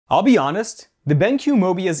I'll be honest, the BenQ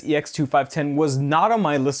MOBIUZ EX2510 was not on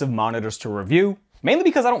my list of monitors to review, mainly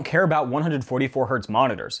because I don't care about 144Hz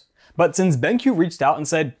monitors. But since BenQ reached out and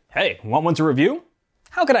said, hey, want one to review?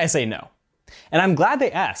 How could I say no? And I'm glad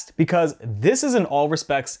they asked, because this is in all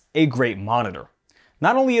respects a great monitor.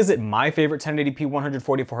 Not only is it my favorite 1080p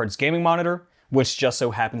 144Hz gaming monitor, which just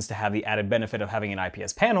so happens to have the added benefit of having an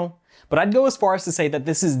IPS panel, but I'd go as far as to say that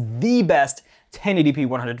this is the best 1080p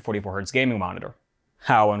 144Hz gaming monitor.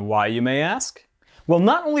 How and why, you may ask? Well,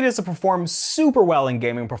 not only does it perform super well in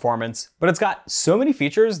gaming performance, but it's got so many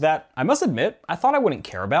features that I must admit I thought I wouldn't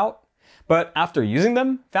care about. But after using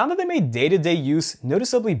them, found that they made day-to-day use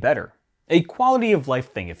noticeably better. A quality of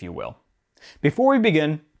life thing, if you will. Before we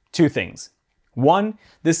begin, two things. One,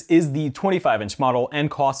 this is the 25-inch model and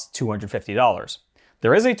costs $250.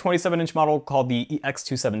 There is a 27-inch model called the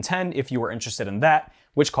EX2710 if you were interested in that,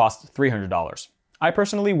 which costs $300. I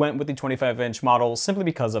personally went with the 25-inch model simply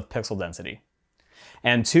because of pixel density.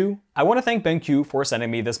 And two, I want to thank BenQ for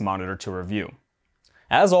sending me this monitor to review.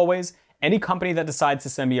 As always, any company that decides to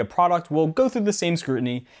send me a product will go through the same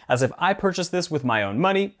scrutiny as if I purchased this with my own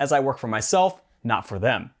money, as I work for myself, not for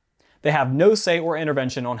them. They have no say or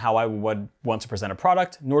intervention on how I would want to present a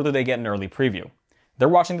product, nor do they get an early preview. They're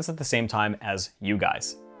watching this at the same time as you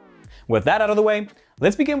guys. With that out of the way,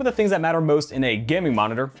 let's begin with the things that matter most in a gaming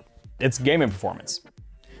monitor. It's gaming performance.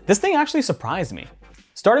 This thing actually surprised me.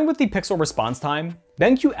 Starting with the pixel response time,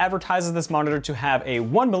 BenQ advertises this monitor to have a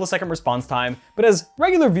 1 millisecond response time, but as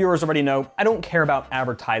regular viewers already know, I don't care about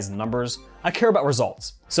advertised numbers, I care about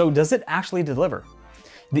results. So does it actually deliver?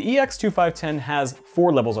 The EX2510 has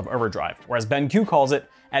 4 levels of overdrive, or as BenQ calls it,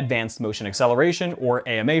 Advanced Motion Acceleration, or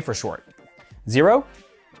AMA for short. 0,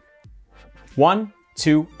 1,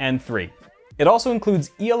 2, and 3. It also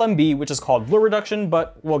includes ELMB, which is called blur reduction,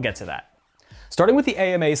 but we'll get to that. Starting with the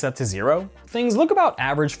AMA set to 0, things look about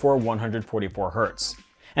average for 144Hz.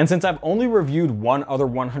 And since I've only reviewed one other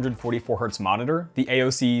 144Hz monitor, the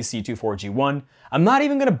AOC C24G1, I'm not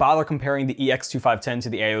even going to bother comparing the EX2510 to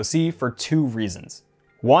the AOC for 2 reasons.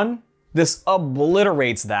 1, this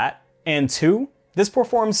obliterates that, and 2, this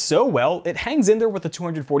performs so well it hangs in there with the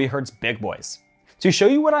 240Hz big boys. To show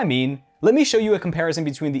you what I mean, let me show you a comparison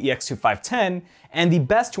between the EX2510 and the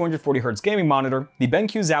best 240Hz gaming monitor, the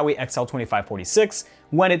BenQ Zowie XL2546,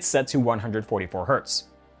 when it's set to 144Hz.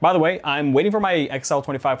 By the way, I'm waiting for my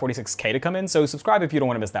XL2546K to come in, so subscribe if you don't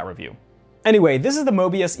want to miss that review. Anyway, this is the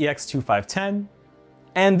MOBIUZ EX2510,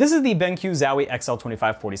 and this is the BenQ Zowie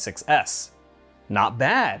XL2546S. Not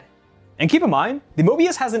bad. And keep in mind, the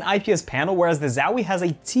MOBIUZ has an IPS panel, whereas the Zowie has a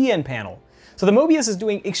TN panel, so the MOBIUZ is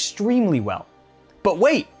doing extremely well. But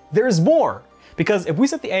wait! There's more, because if we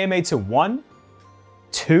set the AMA to 1,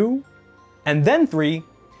 2, and then 3,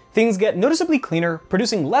 things get noticeably cleaner,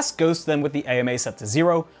 producing less ghosts than with the AMA set to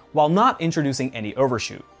 0, while not introducing any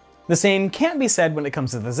overshoot. The same can't be said when it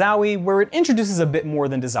comes to the Zowie, where it introduces a bit more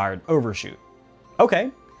than desired overshoot.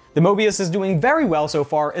 Okay, the MOBIUZ is doing very well so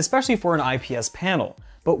far, especially for an IPS panel,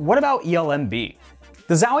 but what about ELMB?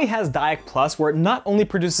 The Zowie has Diac Plus, where it not only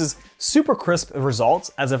produces super crisp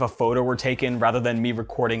results as if a photo were taken rather than me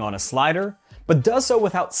recording on a slider, but does so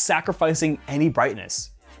without sacrificing any brightness.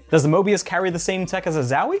 Does the MOBIUZ carry the same tech as a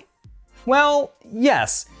Zowie? Well,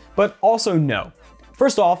 yes, but also no.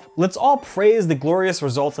 First off, let's all praise the glorious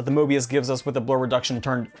results that the MOBIUZ gives us with the blur reduction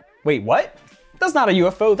turned... Wait, what? That's not a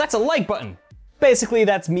UFO, that's a like button! Basically,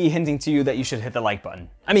 that's me hinting to you that you should hit the like button.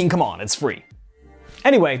 I mean, come on, it's free.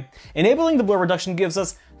 Anyway, enabling the blur reduction gives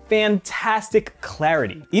us fantastic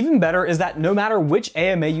clarity. Even better is that no matter which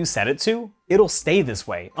AMA you set it to, it'll stay this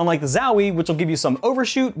way, unlike the Zowie, which will give you some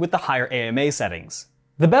overshoot with the higher AMA settings.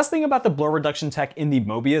 The best thing about the blur reduction tech in the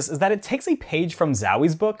MOBIUZ is that it takes a page from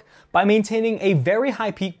Zowie's book by maintaining a very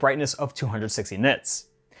high peak brightness of 260 nits.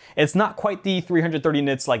 It's not quite the 330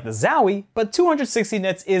 nits like the Zowie, but 260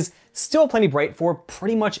 nits is still plenty bright for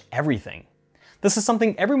pretty much everything. This is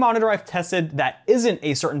something every monitor I've tested that isn't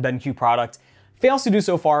a certain BenQ product fails to do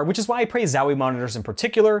so far, which is why I praise Zowie monitors in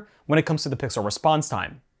particular when it comes to the pixel response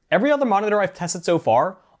time. Every other monitor I've tested so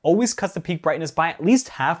far always cuts the peak brightness by at least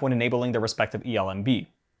half when enabling their respective ELMB.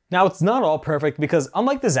 Now, it's not all perfect because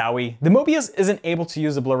unlike the Zowie, the MOBIUZ isn't able to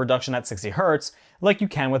use the blur reduction at 60Hz like you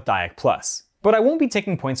can with Diac Plus. But I won't be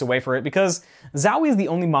taking points away for it because Zowie is the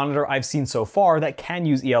only monitor I've seen so far that can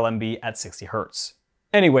use ELMB at 60Hz.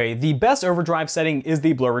 Anyway, the best overdrive setting is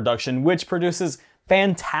the blur reduction, which produces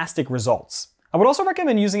fantastic results. I would also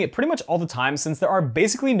recommend using it pretty much all the time since there are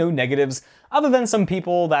basically no negatives other than some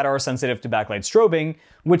people that are sensitive to backlight strobing,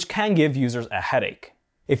 which can give users a headache.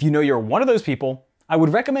 If you know you're one of those people, I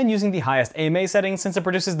would recommend using the highest AMA setting since it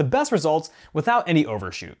produces the best results without any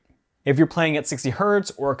overshoot. If you're playing at 60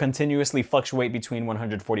 Hz or continuously fluctuate between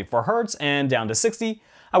 144 Hz and down to 60,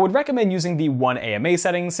 I would recommend using the 1 AMA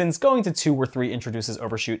setting since going to 2 or 3 introduces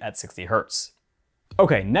overshoot at 60 Hz.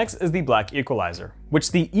 Okay, next is the black equalizer,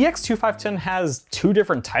 which the EX2510 has 2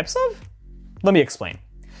 different types of? Let me explain.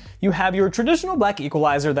 You have your traditional black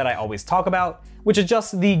equalizer that I always talk about, which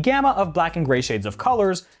adjusts the gamma of black and gray shades of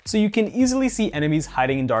colors so you can easily see enemies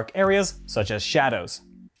hiding in dark areas, such as shadows.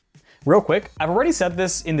 Real quick, I've already said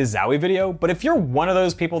this in the Zowie video, but if you're one of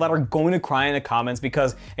those people that are going to cry in the comments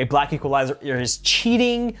because a black equalizer is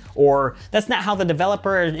cheating, or that's not how the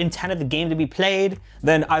developer intended the game to be played,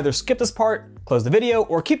 then either skip this part, close the video,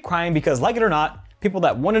 or keep crying because, like it or not, people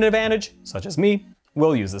that want an advantage, such as me,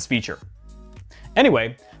 will use this feature.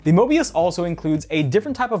 Anyway, the Mobius also includes a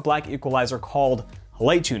different type of black equalizer called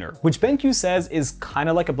Light Tuner, which BenQ says is kind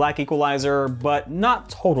of like a black equalizer, but not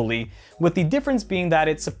totally, with the difference being that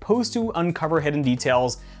it's supposed to uncover hidden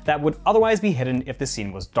details that would otherwise be hidden if the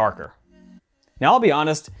scene was darker. Now I'll be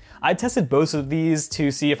honest, I tested both of these to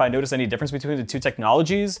see if I noticed any difference between the 2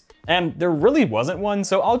 technologies, and there really wasn't one,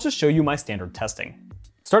 so I'll just show you my standard testing.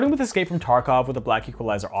 Starting with Escape from Tarkov with the black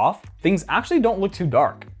equalizer off, things actually don't look too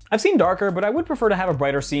dark. I've seen darker, but I would prefer to have a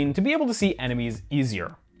brighter scene to be able to see enemies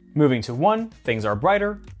easier. Moving to 1, things are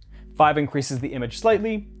brighter, 5 increases the image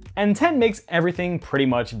slightly, and 10 makes everything pretty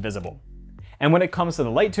much visible. And when it comes to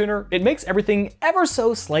the light tuner, it makes everything ever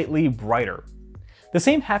so slightly brighter. The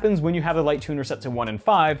same happens when you have the light tuner set to 1 and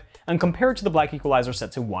 5 and compare it to the black equalizer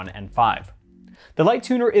set to 1 and 5. The light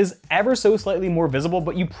tuner is ever so slightly more visible,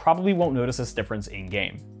 but you probably won't notice this difference in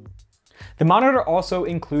game. The monitor also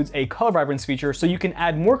includes a color vibrance feature so you can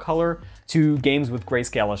add more color to games with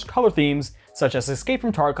grayscale-ish color themes, such as Escape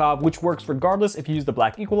from Tarkov, which works regardless if you use the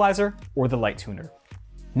black equalizer or the light tuner.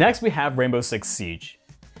 Next we have Rainbow Six Siege.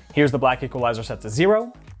 Here's the black equalizer set to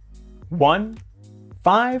 0, 1,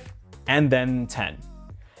 5, and then 10.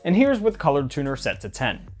 And here's with color tuner set to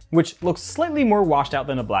 10, which looks slightly more washed out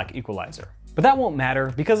than a black equalizer. But that won't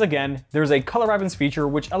matter because, again, there's a color vibrance feature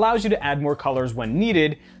which allows you to add more colors when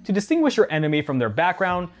needed to distinguish your enemy from their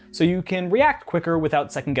background so you can react quicker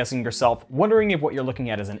without second guessing yourself, wondering if what you're looking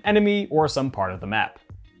at is an enemy or some part of the map.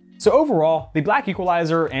 So overall, the black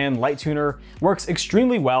equalizer and light tuner works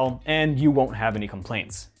extremely well and you won't have any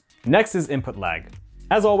complaints. Next is input lag.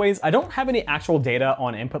 As always, I don't have any actual data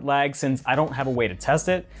on input lag since I don't have a way to test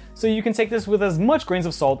it, so you can take this with as much grains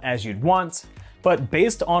of salt as you'd want. But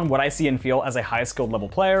based on what I see and feel as a high skilled level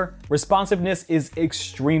player, responsiveness is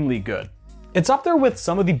extremely good. It's up there with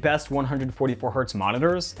some of the best 144Hz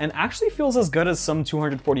monitors and actually feels as good as some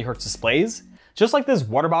 240Hz displays, just like this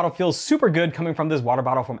water bottle feels super good coming from this water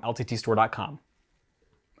bottle from lttstore.com.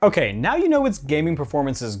 Okay, now you know its gaming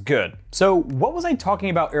performance is good. So what was I talking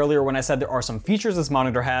about earlier when I said there are some features this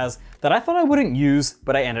monitor has that I thought I wouldn't use,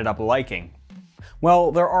 but I ended up liking?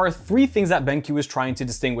 Well, there are 3 things that BenQ is trying to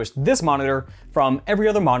distinguish this monitor from every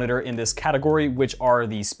other monitor in this category, which are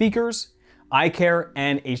the speakers, EyeCare,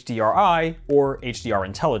 and HDRi, or HDR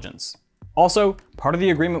intelligence. Also, part of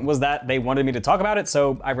the agreement was that they wanted me to talk about it,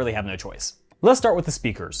 so I really have no choice. Let's start with the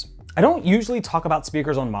speakers. I don't usually talk about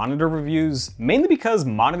speakers on monitor reviews, mainly because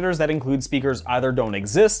monitors that include speakers either don't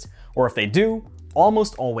exist, or if they do,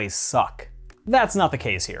 almost always suck. That's not the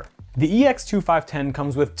case here. The EX2510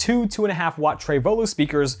 comes with 2 2.5 watt Trevolo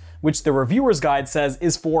speakers, which the reviewer's guide says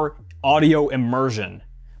is for audio immersion,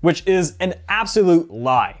 which is an absolute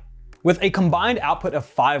lie. With a combined output of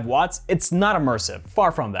 5 watts, it's not immersive,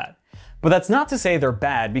 far from that. But that's not to say they're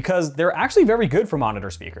bad, because they're actually very good for monitor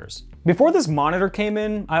speakers. Before this monitor came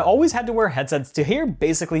in, I always had to wear headsets to hear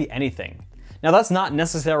basically anything. Now that's not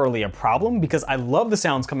necessarily a problem because I love the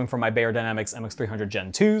sounds coming from my Beyerdynamics MX300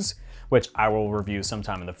 Gen 2s, which I will review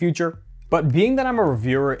sometime in the future. But being that I'm a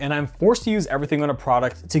reviewer and I'm forced to use everything on a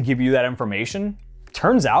product to give you that information,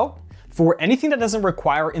 turns out, for anything that doesn't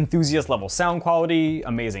require enthusiast level sound quality,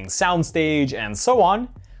 amazing soundstage, and so on,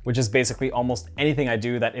 which is basically almost anything I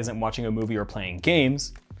do that isn't watching a movie or playing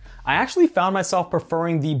games, I actually found myself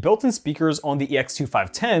preferring the built-in speakers on the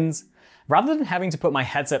EX2510s rather than having to put my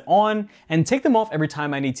headset on and take them off every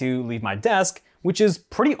time I need to leave my desk, which is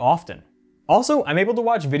pretty often. Also, I'm able to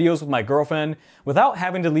watch videos with my girlfriend without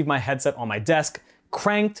having to leave my headset on my desk,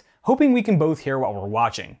 cranked, hoping we can both hear what we're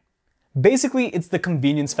watching. Basically, it's the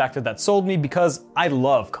convenience factor that sold me because I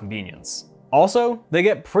love convenience. Also, they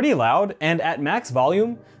get pretty loud and at max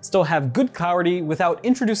volume, still have good clarity without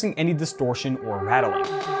introducing any distortion or rattling.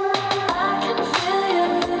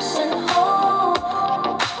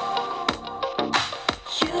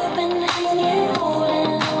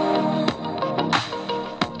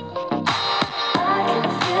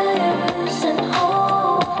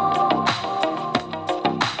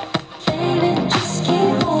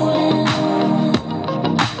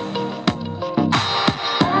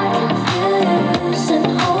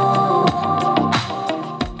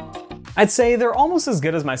 I'd say they're almost as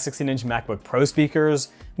good as my 16-inch MacBook Pro speakers,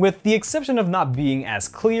 with the exception of not being as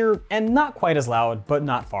clear and not quite as loud, but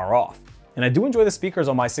not far off. And I do enjoy the speakers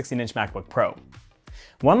on my 16-inch MacBook Pro.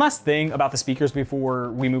 One last thing about the speakers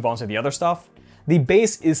before we move on to the other stuff. The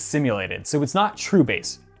bass is simulated, so it's not true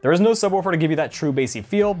bass. There is no subwoofer to give you that true bassy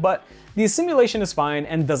feel, but the simulation is fine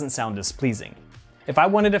and doesn't sound displeasing. If I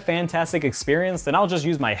wanted a fantastic experience, then I'll just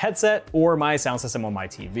use my headset or my sound system on my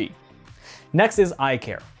TV. Next is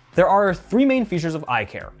EyeCare. There are three main features of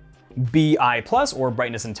EyeCare: BI Plus or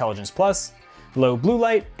Brightness Intelligence Plus, low blue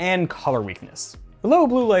light, and color weakness. The low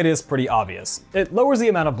blue light is pretty obvious. It lowers the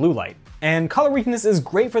amount of blue light. And color weakness is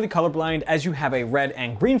great for the colorblind as you have a red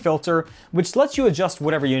and green filter, which lets you adjust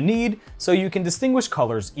whatever you need so you can distinguish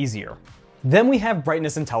colors easier. Then we have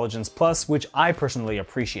Brightness Intelligence Plus, which I personally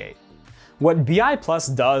appreciate. What BI Plus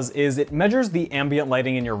does is it measures the ambient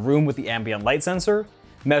lighting in your room with the ambient light sensor,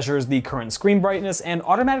 measures the current screen brightness, and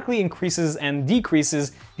automatically increases and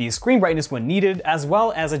decreases the screen brightness when needed, as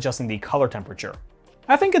well as adjusting the color temperature.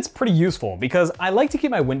 I think it's pretty useful because I like to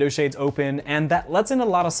keep my window shades open and that lets in a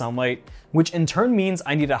lot of sunlight, which in turn means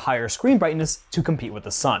I need a higher screen brightness to compete with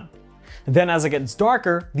the sun. Then as it gets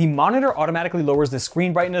darker, the monitor automatically lowers the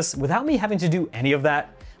screen brightness without me having to do any of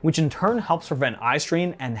that, which in turn helps prevent eye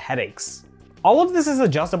strain and headaches. All of this is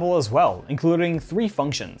adjustable as well, including three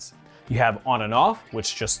functions. You have on and off,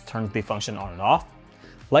 which just turns the function on and off.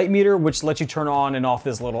 Light meter, which lets you turn on and off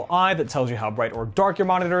this little eye that tells you how bright or dark your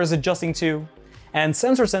monitor is adjusting to. And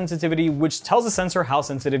sensor sensitivity, which tells the sensor how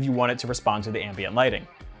sensitive you want it to respond to the ambient lighting.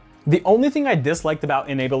 The only thing I disliked about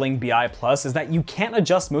enabling BI Plus is that you can't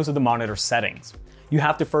adjust most of the monitor settings. You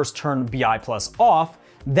have to first turn BI Plus off,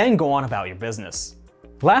 then go on about your business.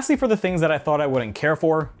 Lastly, for the things that I thought I wouldn't care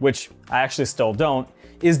for, which I actually still don't,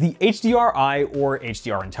 is the HDRi or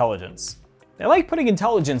HDR Intelligence. They like putting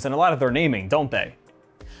intelligence in a lot of their naming, don't they?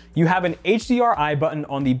 You have an HDRi button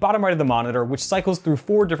on the bottom right of the monitor, which cycles through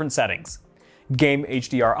 4 different settings: Game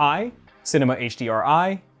HDRi, Cinema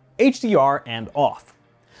HDRi, HDR, and Off.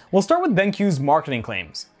 We'll start with BenQ's marketing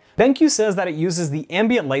claims. BenQ says that it uses the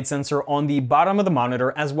ambient light sensor on the bottom of the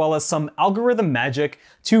monitor as well as some algorithm magic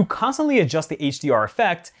to constantly adjust the HDR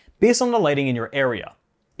effect based on the lighting in your area.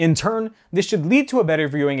 In turn, this should lead to a better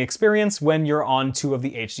viewing experience when you're on 2 of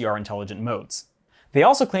the HDR intelligent modes. They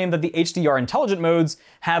also claim that the HDR intelligent modes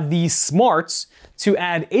have the smarts to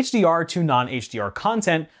add HDR to non-HDR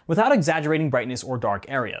content without exaggerating brightness or dark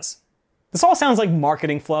areas. This all sounds like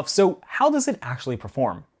marketing fluff, so how does it actually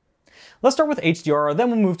perform? Let's start with HDR, then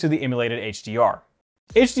we'll move to the emulated HDR.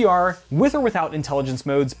 HDR, with or without intelligence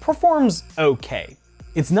modes, performs okay.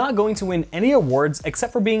 It's not going to win any awards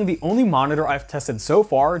except for being the only monitor I've tested so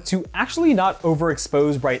far to actually not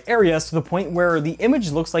overexpose bright areas to the point where the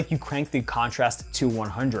image looks like you crank the contrast to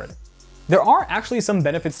 100. There are actually some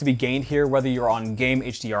benefits to be gained here whether you're on Game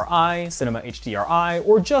HDRi, Cinema HDRi,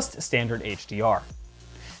 or just standard HDR.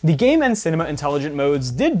 The Game and Cinema intelligent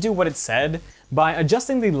modes did do what it said by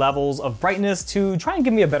adjusting the levels of brightness to try and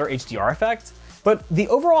give me a better HDR effect, but the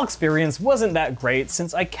overall experience wasn't that great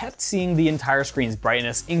since I kept seeing the entire screen's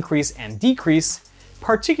brightness increase and decrease,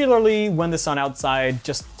 particularly when the sun outside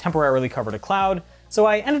just temporarily covered a cloud, so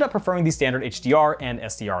I ended up preferring the standard HDR and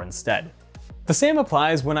SDR instead. The same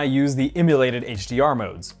applies when I use the emulated HDR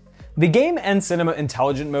modes. The Game and Cinema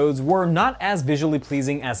intelligent modes were not as visually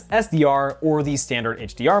pleasing as SDR or the standard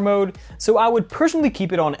HDR mode, so I would personally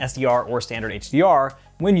keep it on SDR or standard HDR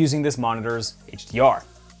when using this monitor's HDR.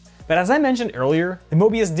 But as I mentioned earlier, the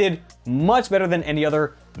MOBIUZ did much better than any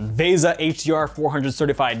other VESA HDR 400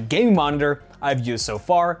 certified gaming monitor I've used so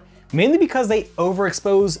far, mainly because they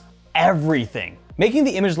overexpose everything, making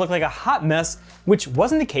the image look like a hot mess, which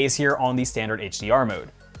wasn't the case here on the standard HDR mode.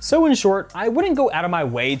 So in short, I wouldn't go out of my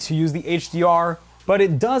way to use the HDR, but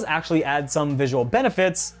it does actually add some visual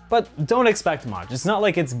benefits, but don't expect much. It's not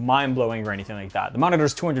like it's mind-blowing or anything like that. The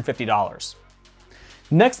monitor's $250.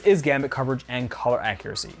 Next is gamut coverage and color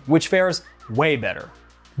accuracy, which fares way better.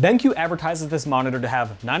 BenQ advertises this monitor to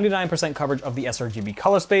have 99% coverage of the sRGB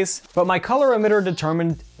color space, but my color emitter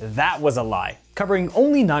determined that was a lie, covering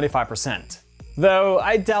only 95%. Though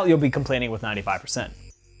I doubt you'll be complaining with 95%.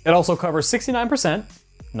 It also covers 69%,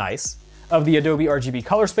 nice, of the Adobe RGB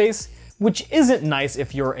color space, which isn't nice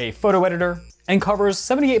if you're a photo editor, and covers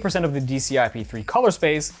 78% of the DCI-P3 color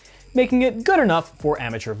space, making it good enough for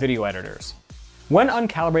amateur video editors. When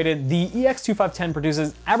uncalibrated, the EX2510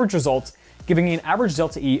 produces average results, giving an average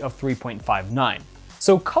delta E of 3.59.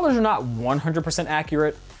 So colors are not 100%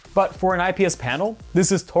 accurate, but for an IPS panel,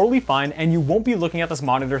 this is totally fine and you won't be looking at this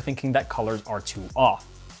monitor thinking that colors are too off.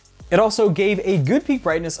 It also gave a good peak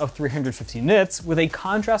brightness of 350 nits with a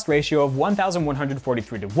contrast ratio of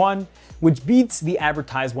 1143:1, which beats the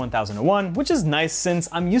advertised 1001, which is nice since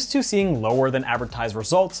I'm used to seeing lower than advertised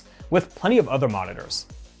results with plenty of other monitors.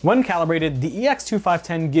 When calibrated, the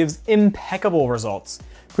EX2510 gives impeccable results,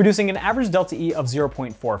 producing an average delta E of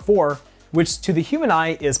 0.44, which to the human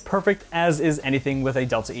eye is perfect, as is anything with a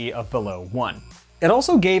delta E of below 1. It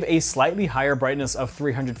also gave a slightly higher brightness of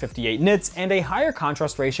 358 nits and a higher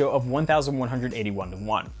contrast ratio of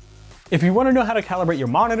 1181:1. If you want to know how to calibrate your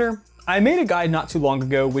monitor, I made a guide not too long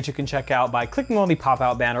ago which you can check out by clicking on the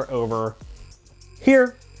pop-out banner over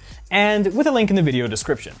here, and with a link in the video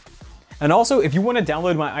description. And also, if you want to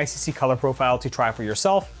download my ICC color profile to try for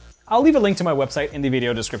yourself, I'll leave a link to my website in the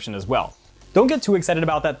video description as well. Don't get too excited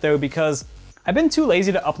about that though, because I've been too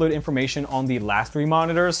lazy to upload information on the last 3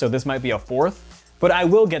 monitors, so this might be a 4th, but I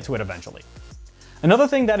will get to it eventually. Another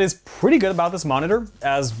thing that is pretty good about this monitor,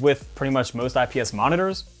 as with pretty much most IPS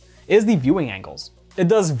monitors, is the viewing angles. It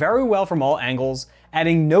does very well from all angles,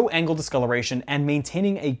 adding no angle discoloration and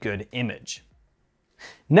maintaining a good image.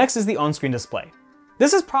 Next is the on-screen display.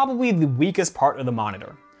 This is probably the weakest part of the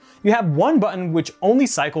monitor. You have one button which only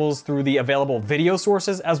cycles through the available video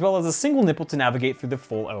sources, as well as a single nipple to navigate through the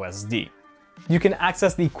full OSD. You can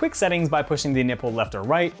access the quick settings by pushing the nipple left or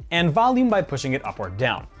right, and volume by pushing it up or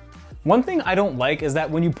down. One thing I don't like is that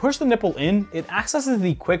when you push the nipple in, it accesses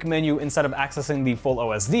the quick menu instead of accessing the full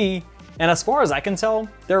OSD, and as far as I can tell,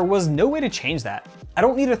 there was no way to change that. I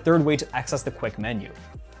don't need a third way to access the quick menu.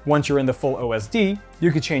 Once you're in the full OSD,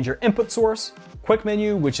 you can change your input source, quick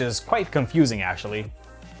menu, which is quite confusing actually.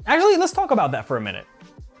 Let's talk about that for a minute.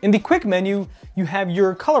 In the quick menu, you have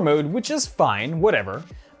your color mode, which is fine, whatever.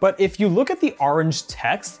 But if you look at the orange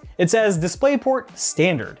text, it says DisplayPort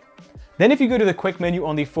Standard. Then if you go to the quick menu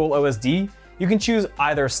on the full OSD, you can choose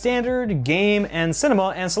either Standard, Game, and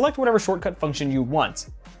Cinema and select whatever shortcut function you want.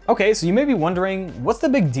 Okay, so you may be wondering, what's the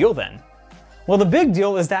big deal then? Well, the big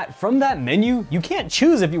deal is that from that menu, you can't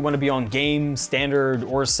choose if you want to be on Game, Standard,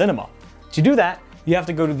 or Cinema. To do that, you have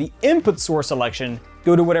to go to the input source selection,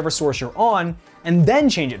 go to whatever source you're on, and then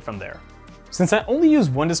change it from there. Since I only use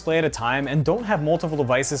one display at a time and don't have multiple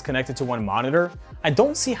devices connected to one monitor, I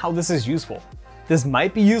don't see how this is useful. This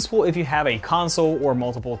might be useful if you have a console or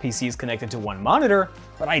multiple PCs connected to one monitor,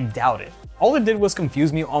 but I doubt it. All it did was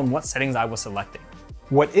confuse me on what settings I was selecting.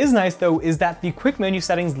 What is nice though is that the quick menu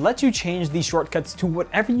settings let you change the shortcuts to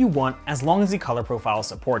whatever you want as long as the color profile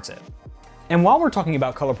supports it. And while we're talking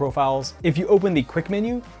about color profiles, if you open the quick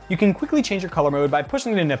menu, you can quickly change your color mode by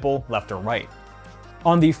pushing the nipple left or right.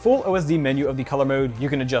 On the full OSD menu of the color mode, you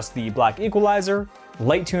can adjust the black equalizer,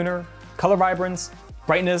 light tuner, color vibrance,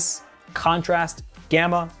 brightness, contrast,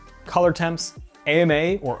 gamma, color temps,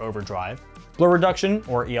 AMA or overdrive, blur reduction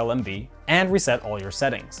or ELMB, and reset all your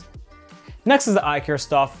settings. Next is the EyeCare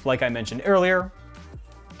stuff like I mentioned earlier,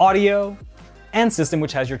 audio, and system,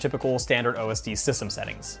 which has your typical standard OSD system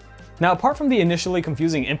settings. Now apart from the initially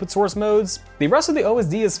confusing input source modes, the rest of the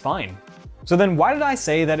OSD is fine. So then why did I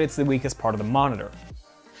say that it's the weakest part of the monitor?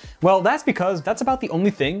 Well, that's because that's about the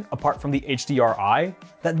only thing, apart from the HDRi,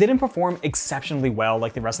 that didn't perform exceptionally well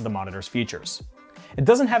like the rest of the monitor's features. It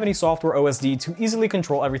doesn't have any software OSD to easily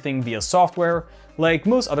control everything via software, like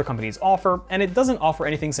most other companies offer, and it doesn't offer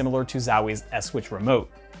anything similar to Zowie's S-Switch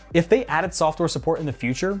remote. If they added software support in the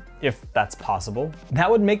future, if that's possible, that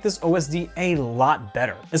would make this OSD a lot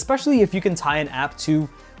better, especially if you can tie an app to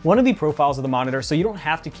one of the profiles of the monitor so you don't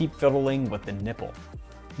have to keep fiddling with the nipple.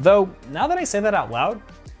 Though, now that I say that out loud,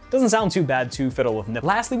 doesn't sound too bad to fiddle with nipple.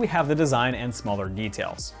 Lastly, we have the design and smaller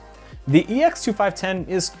details. The EX2510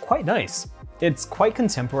 is quite nice. It's quite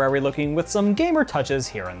contemporary looking with some gamer touches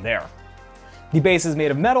here and there. The base is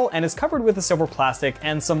made of metal and is covered with a silver plastic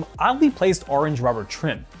and some oddly placed orange rubber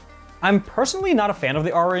trim. I'm personally not a fan of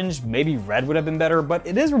the orange, maybe red would have been better, but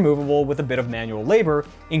it is removable with a bit of manual labor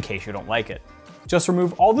in case you don't like it. Just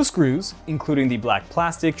remove all the screws, including the black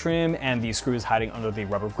plastic trim and the screws hiding under the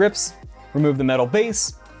rubber grips, remove the metal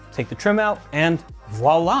base, take the trim out, and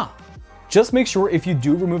voila! Just make sure if you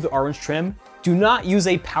do remove the orange trim, do not use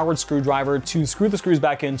a powered screwdriver to screw the screws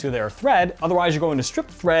back into their thread, otherwise you're going to strip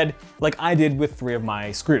the thread like I did with 3 of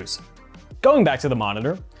my screws. Going back to the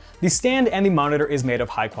monitor, the stand and the monitor is made of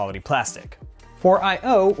high quality plastic. For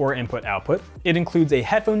I/O, or input-output, it includes a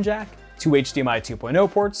headphone jack, 2 HDMI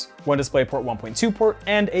 2.0 ports, 1 DisplayPort 1.2 port,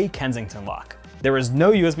 and a Kensington lock. There is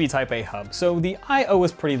no USB Type-A hub, so the I/O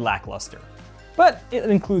is pretty lackluster. But it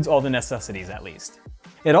includes all the necessities at least.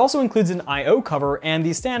 It also includes an I/O cover, and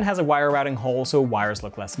the stand has a wire routing hole so wires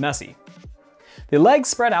look less messy. The legs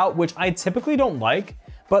spread out, which I typically don't like,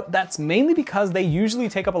 but that's mainly because they usually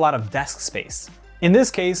take up a lot of desk space. In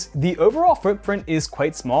this case, the overall footprint is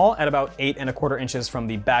quite small at about 8¼ inches from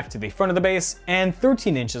the back to the front of the base and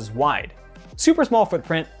 13 inches wide. Super small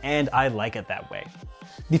footprint, and I like it that way.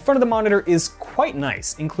 The front of the monitor is quite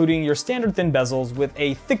nice, including your standard thin bezels with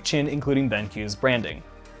a thick chin including BenQ's branding.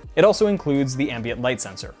 It also includes the ambient light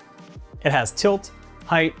sensor. It has tilt,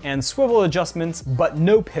 height, and swivel adjustments, but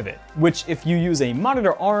no pivot, which if you use a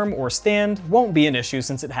monitor arm or stand won't be an issue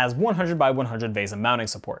since it has 100 by 100 VESA mounting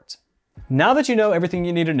support. Now that you know everything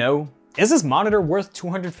you need to know, is this monitor worth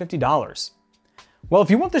 $250? Well, if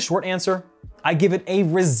you want the short answer, I give it a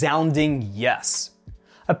resounding yes.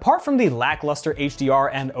 Apart from the lackluster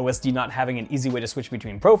HDR and OSD not having an easy way to switch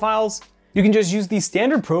between profiles, you can just use the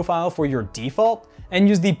standard profile for your default and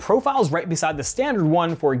use the profiles right beside the standard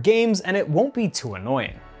one for games and it won't be too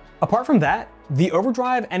annoying. Apart from that, the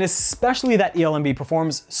overdrive and especially that ELMB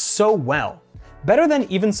performs so well. Better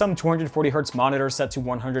than even some 240Hz monitors set to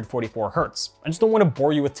 144Hz. I just don't want to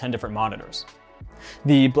bore you with 10 different monitors.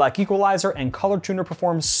 The black equalizer and color tuner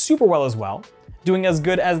perform super well as well, doing as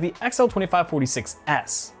good as the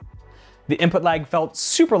XL2546S. The input lag felt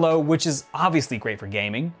super low, which is obviously great for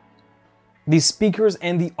gaming. The speakers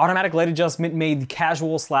and the automatic light adjustment made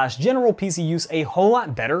casual/general PC use a whole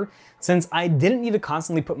lot better since I didn't need to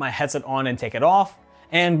constantly put my headset on and take it off,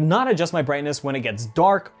 and not adjust my brightness when it gets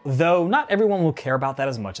dark, though not everyone will care about that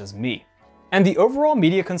as much as me. And the overall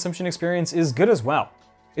media consumption experience is good as well.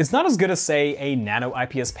 It's not as good as, say, a nano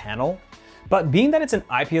IPS panel, but being that it's an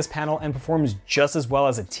IPS panel and performs just as well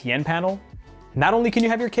as a TN panel, not only can you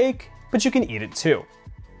have your cake, but you can eat it too.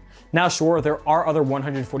 Now sure, there are other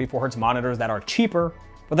 144Hz monitors that are cheaper,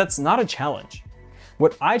 but that's not a challenge.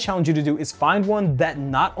 What I challenge you to do is find one that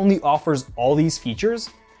not only offers all these features,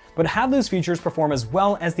 but have those features perform as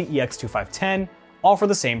well as the EX2510, all for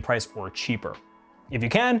the same price or cheaper. If you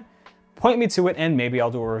can, point me to it and maybe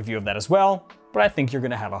I'll do a review of that as well, but I think you're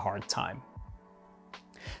gonna have a hard time.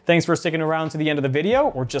 Thanks for sticking around to the end of the video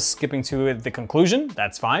or just skipping to the conclusion,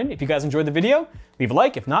 that's fine. If you guys enjoyed the video, leave a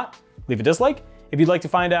like. If not, leave a dislike. If you'd like to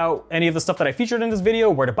find out any of the stuff that I featured in this video,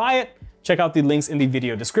 where to buy it, check out the links in the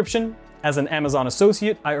video description. As an Amazon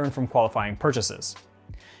associate, I earn from qualifying purchases.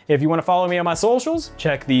 If you want to follow me on my socials,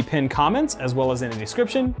 check the pinned comments as well as in the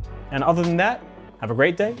description. And other than that, have a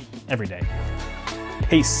great day, every day.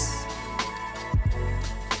 Peace.